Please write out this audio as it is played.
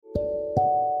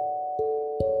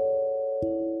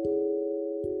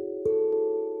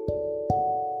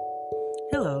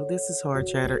This is Hard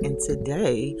Chatter, and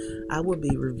today I will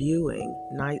be reviewing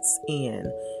Night's End.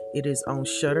 It is on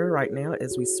Shudder right now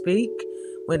as we speak.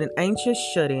 When an anxious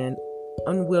shut-in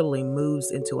unwillingly moves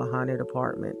into a haunted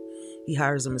apartment, he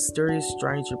hires a mysterious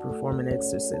stranger to perform an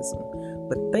exorcism.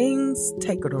 But things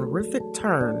take a horrific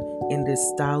turn in this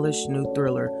stylish new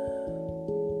thriller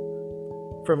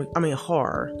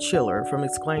horror chiller from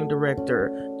acclaimed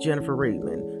director Jennifer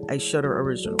Reitman, a Shudder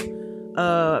original.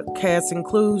 Cast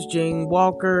includes Gene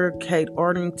Walker, Kate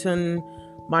Artington,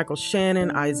 Michael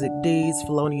Shannon, Isaac Dees,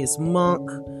 Thelonious Monk,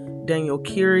 Daniel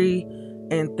Craig,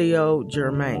 and Theo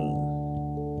Germain.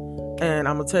 And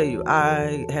I'm gonna tell you,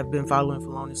 I have been following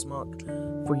Thelonious Monk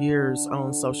for years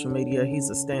on social media. He's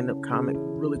a stand-up comic,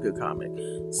 really good comic.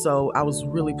 So I was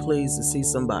really pleased to see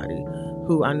somebody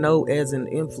who I know as an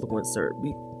influencer,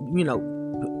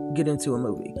 get into a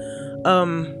movie.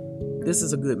 This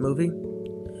is a good movie.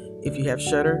 If you have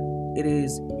Shudder,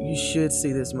 you should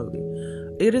see this movie.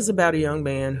 It is about a young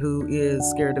man who is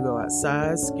scared to go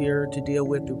outside, scared to deal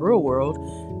with the real world,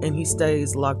 and he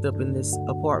stays locked up in this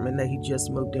apartment that he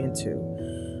just moved into.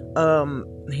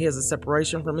 He has a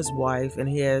separation from his wife, and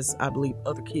he has, I believe,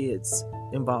 other kids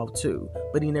involved too,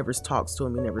 but he never talks to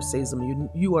him, he never sees them.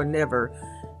 You are never,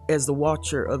 as the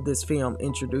watcher of this film,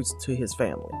 introduced to his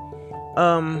family.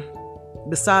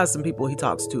 Besides some people he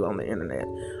talks to on the internet.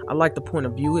 I like the point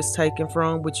of view it's taken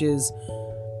from, which is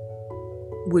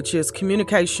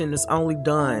communication is only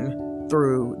done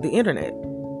through the internet.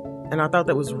 And I thought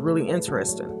that was really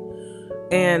interesting.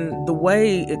 And the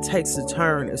way it takes a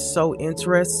turn is so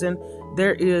interesting.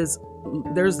 There's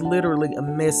literally a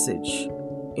message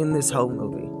in this whole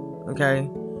movie. Okay?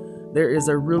 There is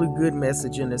a really good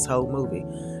message in this whole movie.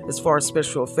 As far as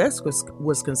special effects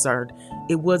was concerned,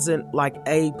 it wasn't like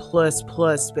A++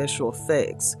 special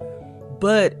effects,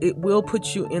 but it will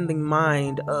put you in the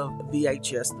mind of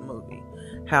VHS, the movie,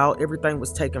 how everything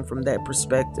was taken from that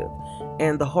perspective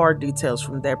and the hard details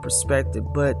from that perspective.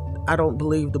 But I don't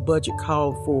believe the budget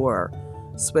called for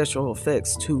special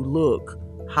effects to look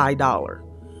high dollar.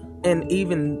 And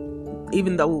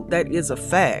even though that is a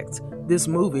fact, this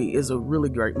movie is a really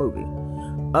great movie.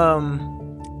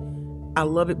 I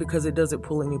love it because it doesn't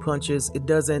pull any punches. It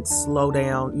doesn't slow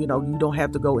down. You don't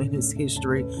have to go in his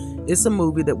history. It's a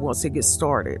movie that once it gets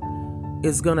started,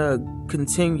 is going to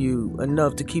continue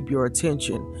enough to keep your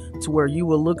attention to where you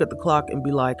will look at the clock and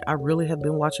be like, I really have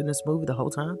been watching this movie the whole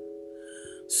time.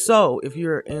 So if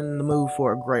you're in the mood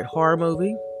for a great horror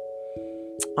movie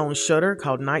on Shudder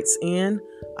called Night's End,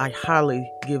 I highly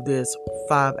give this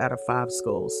 5 out of 5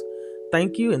 skulls.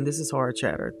 Thank you, and this is Horror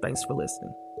Chatter. Thanks for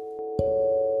listening.